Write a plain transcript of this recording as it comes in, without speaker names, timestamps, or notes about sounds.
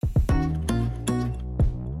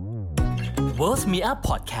Worth Me Up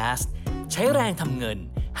Podcast ใช้แรงทำเงิน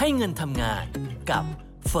ให้เงินทำงานกับ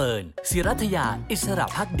เฟิร์น ศิรัทยาอิสระ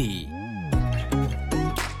ภักดี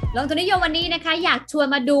ลงทุนนิยมวันนี้นะคะอยากชวน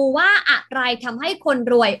มาดูว่าอะไรทำให้คน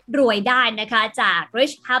รวยได้นะคะจาก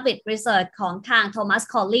Rich Habit Research ของทาง Thomas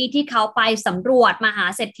Corley ที่เขาไปสำรวจมหา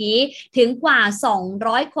เศรษฐีถึงกว่า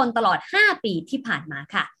200คนตลอด5ปีที่ผ่านมา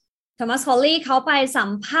ค่ะThomas Corley เขาไปสั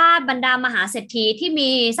มภาษณ์บรรดามหาเศรษฐีที่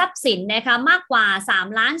มีทรัพย์สินนะคะมากกว่า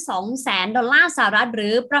$3,200,000หรื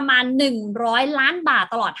อประมาณ100ล้านบาท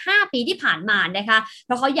ตลอด5ปีที่ผ่านมานะคะเพ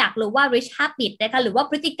ราะเขาอยากรู้ว่า Rich Habit นะคะหรือว่า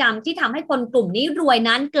พฤติกรรมที่ทำให้คนกลุ่มนี้รวย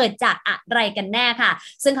นั้นเกิดจากอะไรกันแน่ค่ะ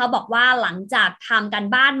ซึ่งเขาบอกว่าหลังจากทำการ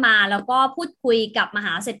บ้านมาแล้วก็พูดคุยกับมห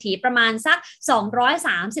าเศรษฐีประมาณสัก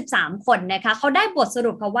233คนนะคะเขาได้บทส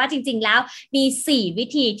รุปค่ะว่าจริงๆแล้วมี4วิ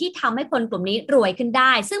ธีที่ทำให้คนกลุ่มนี้รวยขึ้นไ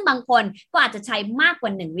ด้ซึ่งบางคนก็อาจจะใช้มากกว่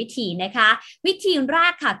า1วิธีนะคะวิธีแร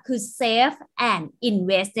กค่ะคือ save and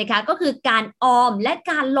invest นะคะก็คือการออมและ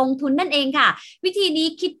การลงทุนนั่นเองค่ะวิธีนี้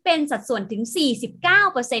คิดเป็นสัดส่วนถึง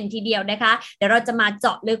 49% ทีเดียวนะคะเดี๋ยวเราจะมาเจ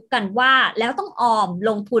าะลึกกันว่าแล้วต้องออม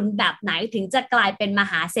ลงทุนแบบไหนถึงจะกลายเป็นม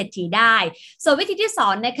หาเศรษฐีได้ส่วนวิธีที่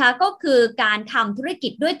2นะคะก็คือการทำธุรกิ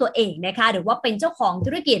จด้วยตัวเองนะคะหรือว่าเป็นเจ้าของ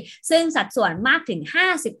ธุรกิจซึ่งสัดส่วนมากถึง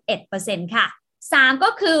 51% ค่ะ3ก็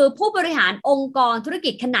คือผู้บริหารองค์กรธุรกิ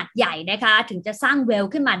จขนาดใหญ่นะคะถึงจะสร้างเวล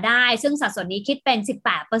ขึ้นมาได้ซึ่งสัดส่วนนี้คิดเป็น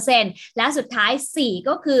 18% และสุดท้าย4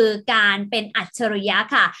ก็คือการเป็นอัจฉริยะ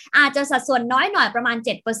ค่ะอาจจะสัดส่วนน้อยหน่อยประมาณ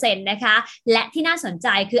 7% นะคะและที่น่าสนใจ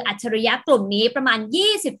คืออัจฉริยะกลุ่มนี้ประมาณ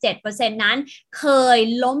 27% นั้นเคย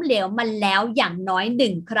ล้มเหลวมาแล้วอย่างน้อย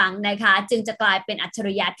1ครั้งนะคะจึงจะกลายเป็นอัจฉ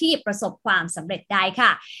ริยะที่ประสบความสำเร็จได้ค่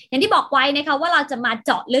ะอย่างที่บอกไว้นะคะว่าเราจะมาเ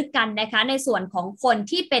จาะลึกกันนะคะในส่วนของคน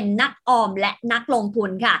ที่เป็นนักออมและนักลงทุ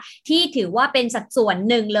นค่ะที่ถือว่าเป็นสัดส่วน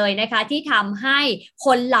หนึ่งเลยนะคะที่ทำให้ค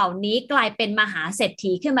นเหล่านี้กลายเป็นมหาเศรษ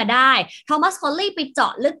ฐีขึ้นมาได้ทอมัส คอลลี่ไปเจา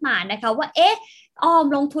ะลึกมานะคะว่าออม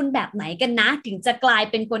ลงทุนแบบไหนกันนะถึงจะกลาย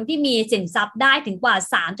เป็นคนที่มีสินทรัพย์ได้ถึงกว่า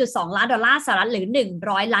 $3.2 ล้านหรือ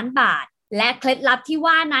100ล้านบาทและเคล็ดลับที่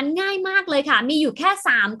ว่านั้นง่ายมากเลยค่ะมีอยู่แค่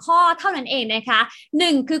3ข้อเท่านั้นเองนะคะ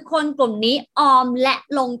1คือคนกลุ่มนี้ออมและ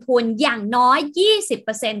ลงทุนอย่างน้อย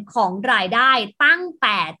 20% ของรายได้ตั้งแ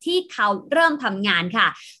ต่ที่เขาเริ่มทำงานค่ะ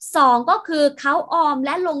2ก็คือเขาออมแ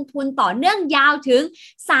ละลงทุนต่อเนื่องยาวถึง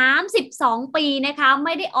32ปีนะคะไ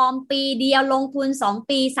ม่ได้ออมปีเดียวลงทุน2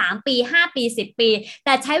ปี3ปี5ปี10ปีแ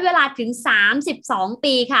ต่ใช้เวลาถึง32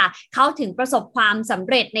ปีค่ะเขาถึงประสบความสำ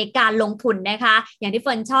เร็จในการลงทุนนะคะอย่างที่เ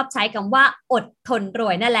ฟิร์นชอบใช้คำว่าอดทนร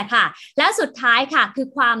วยนั่นแหละค่ะและสุดท้ายค่ะคือ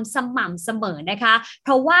ความสม่ำเสมอนะคะเพ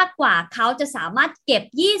ราะว่ากว่าเขาจะสามารถเก็บ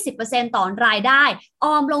 20% ต่อรายได้อ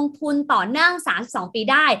อมลงทุนต่อเนื่อง32ปี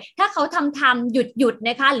ได้ถ้าเขาทำหยุด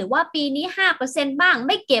นะคะหรือว่าปีนี้ 5% บ้างไ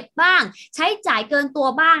ม่เก็บบ้างใช้จ่ายเกินตัว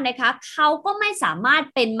บ้างนะคะเขาก็ไม่สามารถ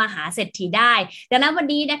เป็นมหาเศรษฐีได้ดังนั้นวัน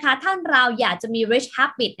นี้นะคะถ้าเราอยากจะมี rich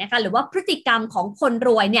habit นะคะหรือว่าพฤติกรรมของคนร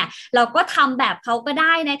วยเนี่ยเราก็ทำแบบเขาก็ไ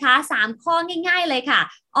ด้นะคะ3ข้อง่ายๆเลยค่ะ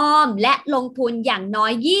ออมและลงทุนอย่างน้อ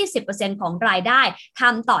ย 20% ของรายได้ท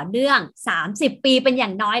ำต่อเนื่อง30ปีเป็นอย่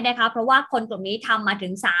างน้อยนะคะเพราะว่าคนกลุ่มนี้ทำมาถึ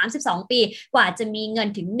ง32ปีกว่าจะมีเงิน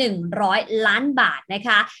ถึง100ล้านบาทนะค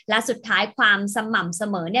ะและสุดท้ายความสม่ำเส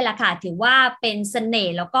มอเนี่ยแหละค่ะถือว่าเป็นเสน่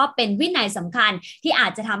ห์แล้วก็เป็นวินัยสำคัญที่อา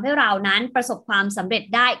จจะทำให้เรานั้นประสบความสำเร็จ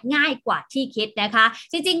ได้ง่ายกว่าที่คิดนะคะ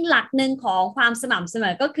จริงๆหลักหนึ่งของความสม่ำเสม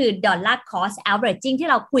อก็คือ dollar cost averaging ที่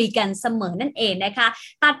เราคุยกันเสมอนั่นเองนะคะ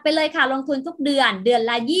ตัดไปเลยค่ะลงทุนทุกเดือน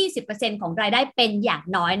ละ20% ของรายได้เป็นอย่าง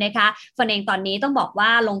น้อยนะคะฟันเองตอนนี้ต้องบอกว่า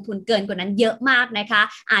ลงทุนเกินกว่านั้นเยอะมากนะคะ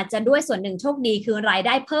อาจจะด้วยส่วนหนึ่งโชคดีคือรายไ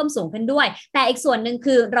ด้เพิ่มสูงขึ้นด้วยแต่อีกส่วนหนึ่ง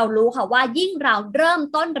คือเรารู้ค่ะว่ายิ่งเราเริ่ม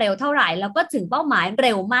ต้นเร็วเท่าไหร่แล้วก็ถึงเป้าหมายเ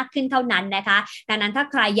ร็วมากขึ้นเท่านั้นนะคะดังนั้นถ้า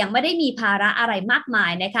ใครยังไม่ได้มีภาระอะไรมากมา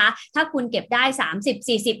ยนะคะถ้าคุณเก็บได้30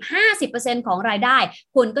 40 50% ของรายได้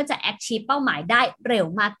คุณก็จะ achieve เป้าหมายได้เร็ว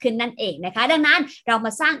มากขึ้นนั่นเองนะคะดังนั้นเราม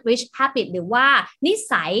าสร้าง rich habit หรือว่านิ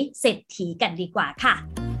สัยเศรษฐีกันดีกว่าค่ะ